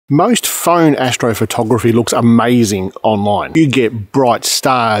Most phone astrophotography looks amazing online. You get bright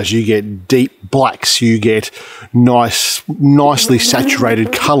stars, you get deep blacks, you get nicely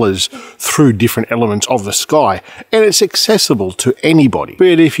saturated colours through different elements of the sky, and it's accessible to anybody.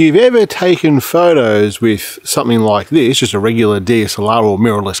 But if you've ever taken photos with something like this, just a regular DSLR or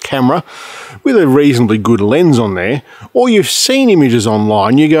mirrorless camera with a reasonably good lens on there, or you've seen images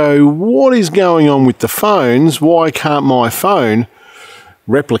online, you go, what is going on with the phones? Why can't my phone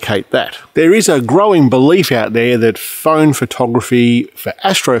replicate that? There is a growing belief out there that phone photography for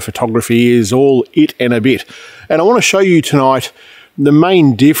astrophotography is all it and a bit. And I want to show you tonight the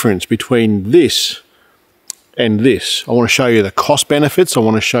main difference between this and this. I want to show you the cost benefits. I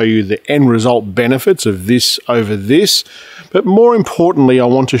want to show you the end result benefits of this over this. But more importantly, I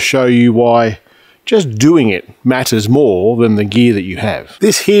want to show you why just doing it matters more than the gear that you have.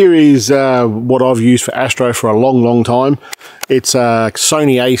 This here is what I've used for astro for a long time. It's a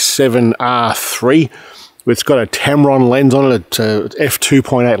Sony a7R III. It's got a Tamron lens on it. It's a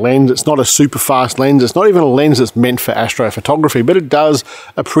f2.8 lens. It's not a super fast lens. It's not even a lens that's meant for astrophotography, but it does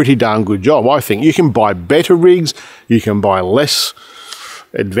a pretty darn good job, I think. You can buy better rigs. You can buy less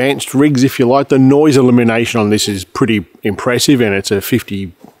advanced rigs if you like. The noise elimination on this is pretty impressive, and it's a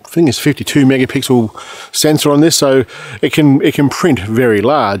 52 megapixel sensor on this, so it can print very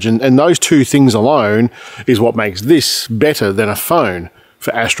large, and those two things alone is what makes this better than a phone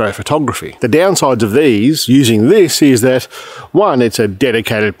for astrophotography. The downsides of these, using this, is that one, it's a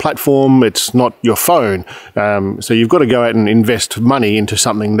dedicated platform, it's not your phone, so you've got to go out and invest money into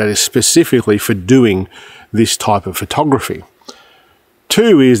something that is specifically for doing this type of photography.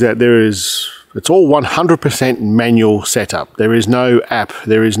 Two is that it's all 100% manual setup. There is no app.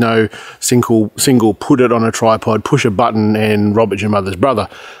 There is no single put it on a tripod, push a button and Robert your mother's brother.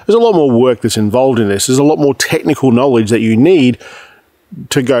 There's a lot more work that's involved in this. There's a lot more technical knowledge that you need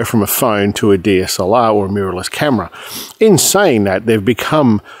to go from a phone to a DSLR or a mirrorless camera. In saying that, they've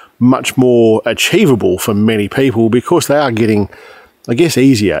become much more achievable for many people because they are getting, I guess,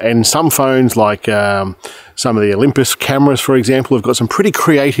 easier. And some phones, like some of the Olympus cameras, for example, have got some pretty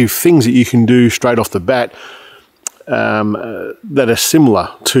creative things that you can do straight off the bat that are similar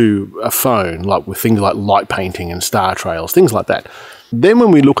to a phone, like with things like light painting and star trails, things like that. Then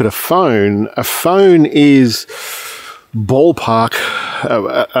when we look at a phone is ballpark,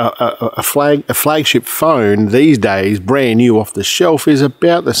 a flagship phone these days, brand new off the shelf, is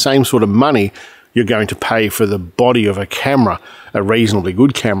about the same sort of money you're going to pay for the body of a camera, a reasonably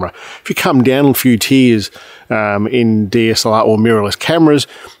good camera. If you come down a few tiers in DSLR or mirrorless cameras,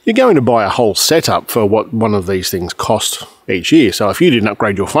 you're going to buy a whole setup for what one of these things costs each year. So if you didn't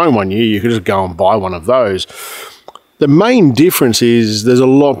upgrade your phone one year, you could just go and buy one of those. The main difference is there's a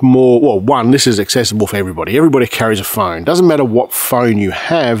lot more, well, one, this is accessible for everybody. Everybody carries a phone. Doesn't matter what phone you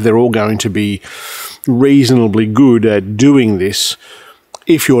have, they're all going to be reasonably good at doing this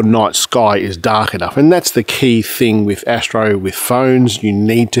if your night sky is dark enough. And that's the key thing with astro, with phones. You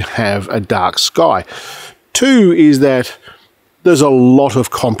need to have a dark sky. Two is that there's a lot of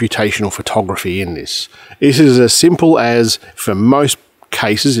computational photography in this. This is as simple as, for most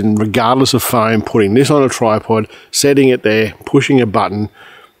cases, and regardless of phone, putting this on a tripod, setting it there, pushing a button,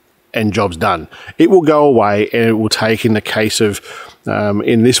 and job's done. It will go away, and it will take, in the case of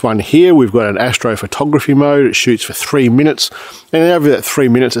in this one here, we've got an astrophotography mode. It shoots for 3 minutes, and over that 3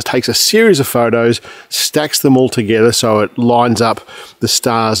 minutes it takes a series of photos, stacks them all together so it lines up the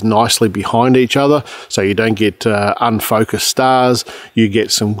stars nicely behind each other, so you don't get unfocused stars. You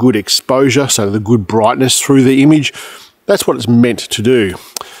get some good exposure, so the good brightness through the image. That's what it's meant to do.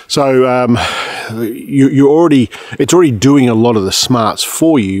 So it's already doing a lot of the smarts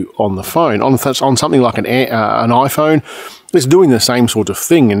for you on the phone. On something like an iPhone, it's doing the same sort of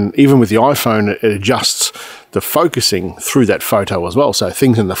thing. And even with the iPhone, it adjusts the focusing through that photo as well. So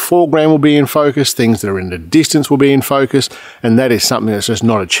things in the foreground will be in focus, things that are in the distance will be in focus, and that is something that's just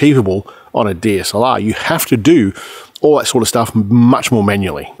not achievable on a DSLR. You have to do all that sort of stuff much more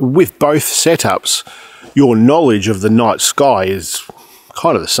manually. With both setups, your knowledge of the night sky is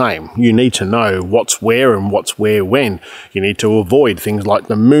kind of the same. You need to know what's where and what's where when. You need to avoid things like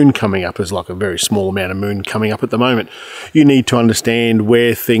the moon coming up. There's like a very small amount of moon coming up at the moment. You need to understand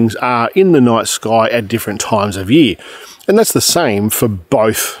where things are in the night sky at different times of year. And that's the same for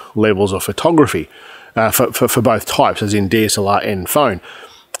both levels of photography, for both types, as in DSLR and phone.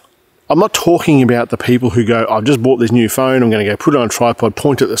 I'm not talking about the people who go, I've just bought this new phone, I'm going to go put it on a tripod,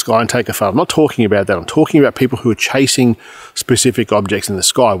 point at the sky and take a photo. I'm not talking about that. I'm talking about people who are chasing specific objects in the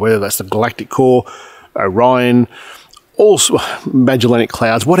sky, whether that's the galactic core, Orion, also Magellanic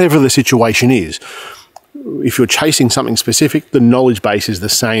Clouds, whatever the situation is. if you're chasing something specific, the knowledge base is the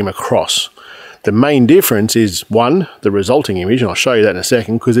same across. The main difference is, one, the resulting image, and I'll show you that in a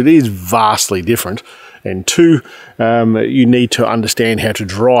second, because it is vastly different. And two, you need to understand how to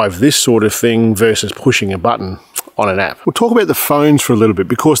drive this sort of thing versus pushing a button on an app. We'll talk about the phones for a little bit,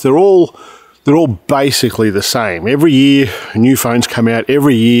 because they're all basically the same. Every year, new phones come out.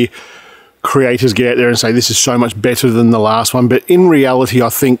 Every year, creators get out there and say, this is so much better than the last one. But in reality, I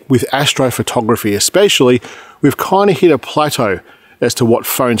think with astrophotography especially, we've kind of hit a plateau as to what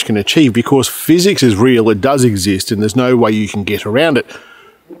phones can achieve, because physics is real, it does exist, and there's no way you can get around it.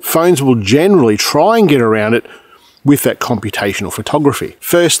 Phones will generally try and get around it with that computational photography.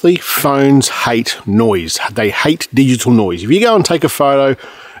 Firstly, phones hate noise. They hate digital noise. If you go and take a photo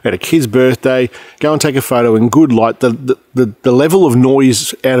at a kid's birthday, go and take a photo in good light, the level of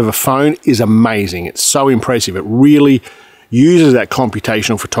noise out of a phone is amazing. It's so impressive. It really uses that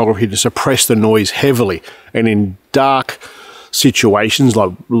computational photography to suppress the noise heavily. And in dark situations,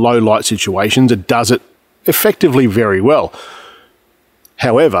 like low light situations, it does it effectively very well.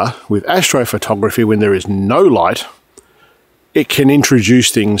 However, with astrophotography, when there is no light, it can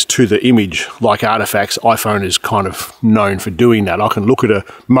introduce things to the image, like artifacts. iPhone is kind of known for doing that. I can look at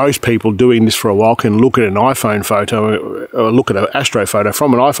most people doing this for a while can look at an iPhone photo or look at an astro photo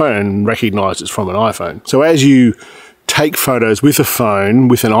from an iPhone and recognize it's from an iPhone. So as you take photos with a phone,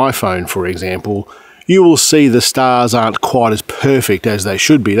 with an iPhone, for example, you will see the stars aren't quite as perfect as they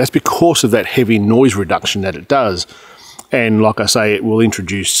should be. That's because of that heavy noise reduction that it does. And like I say, it will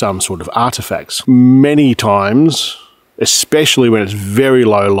introduce some sort of artifacts. Many times, especially when it's very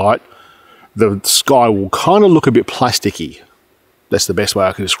low light, the sky will kind of look a bit plasticky. That's the best way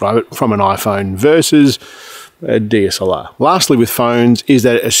I can describe it, from an iPhone versus a DSLR. Lastly, with phones, is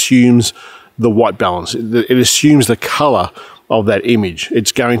that it assumes the white balance. It assumes the color of that image.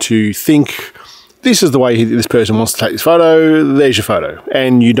 It's going to think, this is the way this person wants to take this photo, there's your photo.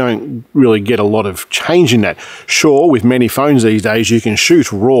 And you don't really get a lot of change in that. Sure, with many phones these days, you can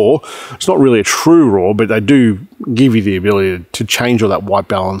shoot RAW. It's not really a true RAW, but they do give you the ability to change all that white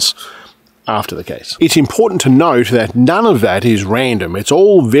balance after the case. It's important to note that none of that is random. It's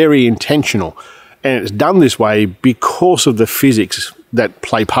all very intentional. And it's done this way because of the physics that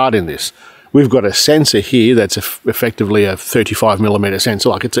play part in this. We've got a sensor here that's effectively a 35mm sensor.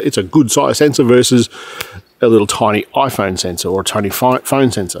 Like it's a good size sensor versus a little tiny iPhone sensor or a tiny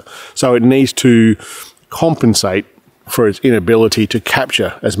phone sensor. So it needs to compensate for its inability to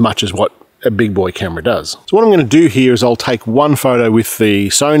capture as much as what a big boy camera does. So what I'm going to do here is I'll take one photo with the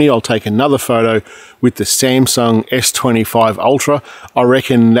Sony, I'll take another photo with the Samsung S25 Ultra. I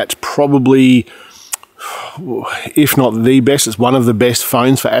reckon that's probably, if not the best, it's one of the best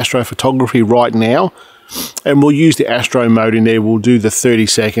phones for astrophotography right now. And we'll use the astro mode in there. We'll do the 30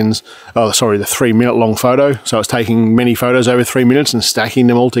 seconds, the 3 minute long photo. So it's taking many photos over 3 minutes and stacking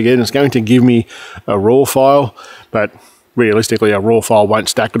them all together. It's going to give me a RAW file, but realistically a RAW file won't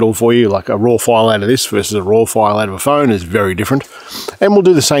stack it all for you. Like a RAW file out of this versus a RAW file out of a phone is very different. And we'll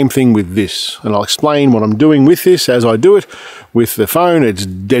do the same thing with this. And I'll explain what I'm doing with this as I do it. With the phone, it's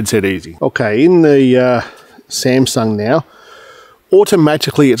dead set easy. Okay, in the Samsung now,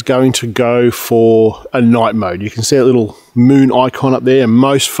 automatically it's going to go for a night mode. You can see a little moon icon up there.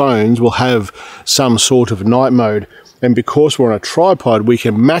 Most phones will have some sort of night mode. And because we're on a tripod, we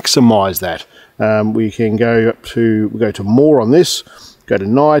can maximize that. We can go to more on this, go to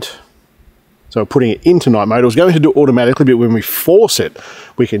night. So putting it into night mode, it was going to do it automatically, but when we force it,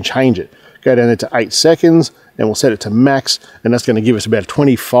 we can change it. Go down there to 8 seconds and we'll set it to max, and that's going to give us about a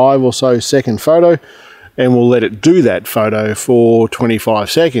 25 or so second photo, and we'll let it do that photo for 25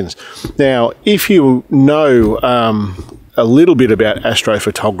 seconds. Now, if you know a little bit about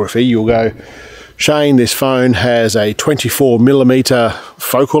astrophotography, you'll go, Shane, this phone has a 24mm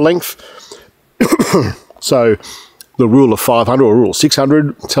focal length. So the rule of 500 or rule of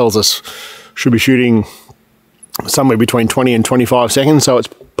 600 tells us should be shooting somewhere between 20 and 25 seconds. So it's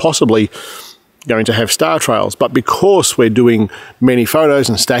possibly going to have star trails. But because we're doing many photos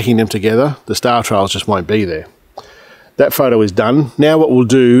and stacking them together, the star trails just won't be there. That photo is done. Now what we'll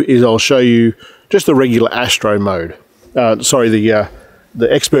do is I'll show you just the regular astro mode. The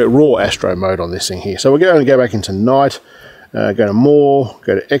expert raw astro mode on this thing here. So we're going to go back into night, go to more,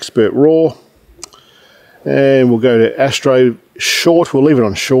 go to expert raw. And we'll go to Astro Short. We'll leave it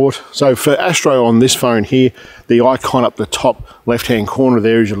on short. So for Astro on this phone here, the icon up the top left-hand corner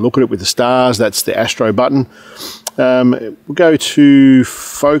there, as you look at it with the stars, that's the Astro button. We'll go to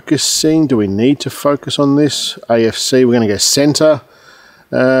focusing. Do we need to focus on this? AFC, we're going to go center.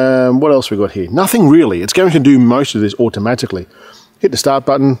 What else we got here? Nothing really. It's going to do most of this automatically. Hit the start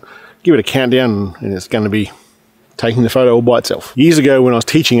button, give it a countdown and it's going to be taking the photo all by itself. Years ago when I was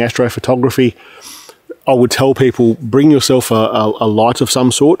teaching astrophotography, I would tell people, bring yourself a light of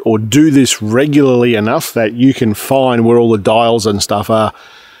some sort, or do this regularly enough that you can find where all the dials and stuff are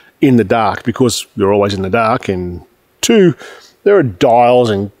in the dark, because you're always in the dark. And two, there are dials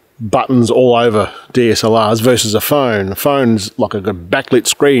and buttons all over DSLRs versus a phone. A phone's like a backlit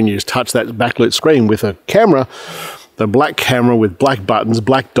screen. You just touch that backlit screen. With a camera, the black camera with black buttons,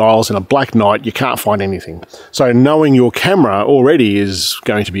 black dials, and a black night, you can't find anything. So knowing your camera already is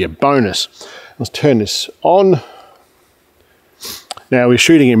going to be a bonus. Let's turn this on. Now we're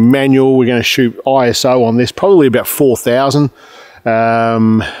shooting in manual. We're going to shoot ISO on this, probably about 4,000.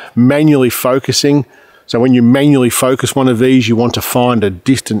 Manually focusing. So when you manually focus one of these, you want to find a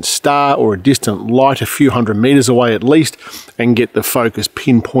distant star or a distant light a few hundred meters away at least, and get the focus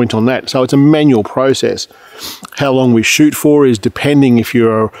pinpoint on that. So it's a manual process. How long we shoot for is depending if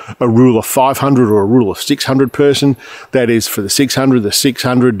you're a rule of 500 or a rule of 600 person. That is, for the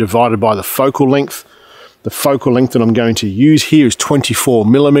 600 divided by the focal length. The focal length that I'm going to use here is 24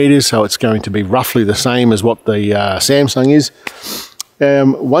 millimeters, so it's going to be roughly the same as what the Samsung is.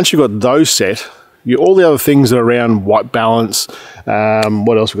 Once you've got those set, all the other things that are around white balance,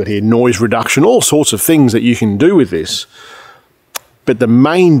 what else we've got here, noise reduction, all sorts of things that you can do with this. But the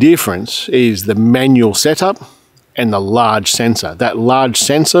main difference is the manual setup and the large sensor. That large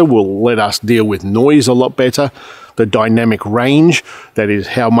sensor will let us deal with noise a lot better. The dynamic range, that is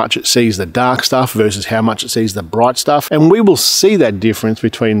how much it sees the dark stuff versus how much it sees the bright stuff. And we will see that difference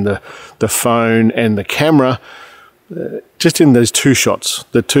between the phone and the camera just in those two shots,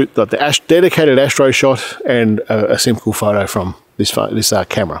 the dedicated astro shot and a simple photo from this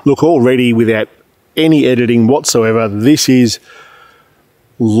camera. Look, already without any editing whatsoever, this is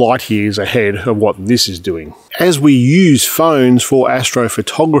light years ahead of what this is doing. As we use phones for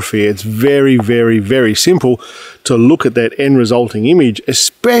astrophotography, it's very, very, very simple to look at that end resulting image,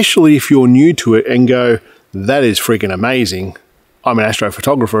 especially if you're new to it and go, that is freaking amazing. I'm an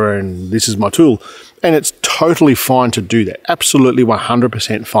astrophotographer and this is my tool. And it's totally fine to do that. Absolutely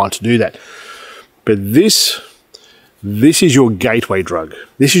 100% fine to do that. But this is your gateway drug.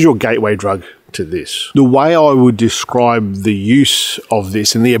 This is your gateway drug to this. The way I would describe the use of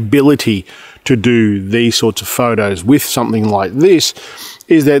this and the ability to do these sorts of photos with something like this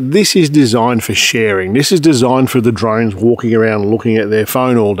is that this is designed for sharing. This is designed for the drones walking around looking at their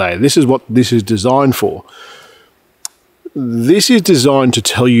phone all day. This is what this is designed for. This is designed to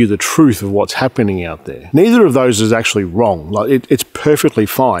tell you the truth of what's happening out there. Neither of those is actually wrong. Like it's perfectly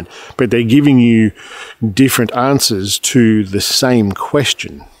fine, but they're giving you different answers to the same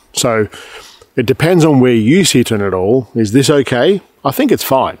question. So it depends on where you sit in it all. Is this okay? I think it's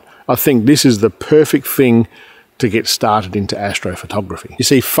fine. I think this is the perfect thing to get started into astrophotography. You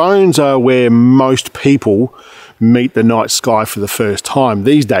see, phones are where most people meet the night sky for the first time,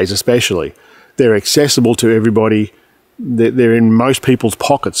 these days especially. They're accessible to everybody. They're in most people's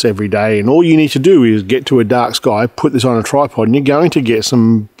pockets every day, and all you need to do is get to a dark sky, put this on a tripod, and you're going to get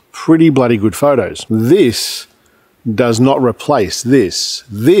some pretty bloody good photos. This does not replace this.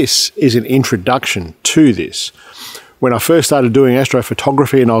 This is an introduction to this. When I first started doing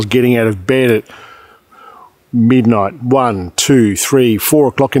astrophotography and I was getting out of bed at midnight, 1, 2, 3, 4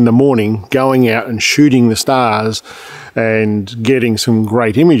 o'clock in the morning, going out and shooting the stars and getting some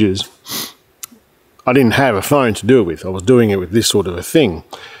great images, I didn't have a phone to do it with. I was doing it with this sort of a thing.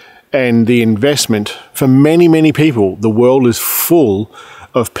 And the investment, for many, many people, the world is full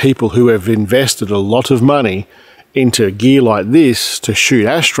of people who have invested a lot of money into gear like this to shoot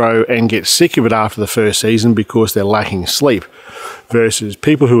astro and get sick of it after the first season because they're lacking sleep. Versus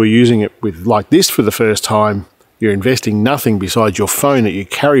people who are using it with like this for the first time, you're investing nothing besides your phone that you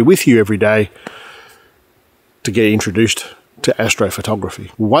carry with you every day to get introduced to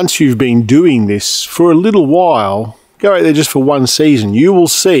astrophotography. Once you've been doing this for a little while, go out there just for one season, you will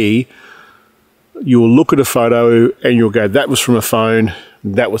see, you will look at a photo and you'll go, that was from a phone,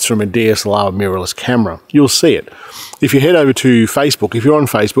 that was from a DSLR mirrorless camera. You'll see it. If you head over to Facebook, if you're on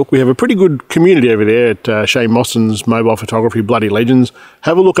Facebook, we have a pretty good community over there at Shane Mostyn's Mobile Photography Bloody Legends.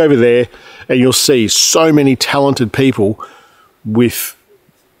 Have a look over there and you'll see so many talented people with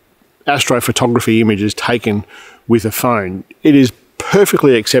astrophotography images taken with a phone. It is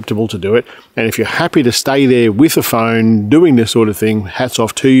perfectly acceptable to do it, and if you're happy to stay there with a phone doing this sort of thing, hats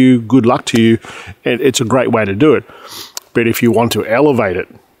off to you, good luck to you, and it's a great way to do it. But if you want to elevate it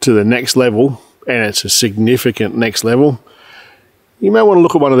to the next level, and it's a significant next level, you may want to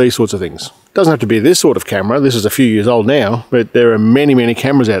look at one of these sorts of things. It doesn't have to be this sort of camera. This is a few years old now, but there are many, many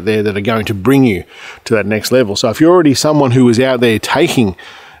cameras out there that are going to bring you to that next level. So if you're already someone who is out there taking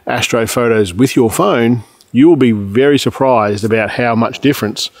astro photos with your phone, you will be very surprised about how much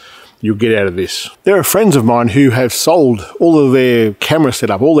difference you'll get out of this. There are friends of mine who have sold all of their camera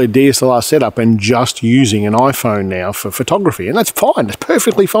setup, all their DSLR setup, and just using an iPhone now for photography. And that's fine, that's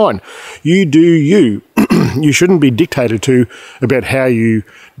perfectly fine. You do you. You shouldn't be dictated to about how you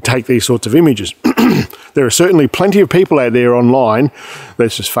take these sorts of images. There are certainly plenty of people out there online,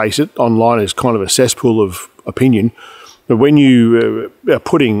 let's just face it, online is kind of a cesspool of opinion. But when you are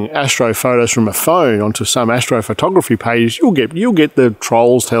putting astro photos from a phone onto some astrophotography page, you'll get the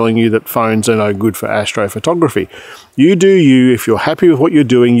trolls telling you that phones are no good for astrophotography. You do you. If you're happy with what you're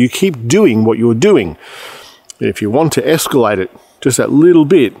doing, you keep doing what you're doing. If you want to escalate it just that little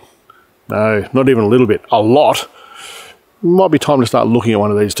bit, no, not even a little bit, a lot, might be time to start looking at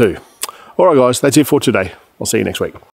one of these too. All right, guys, that's it for today. I'll see you next week.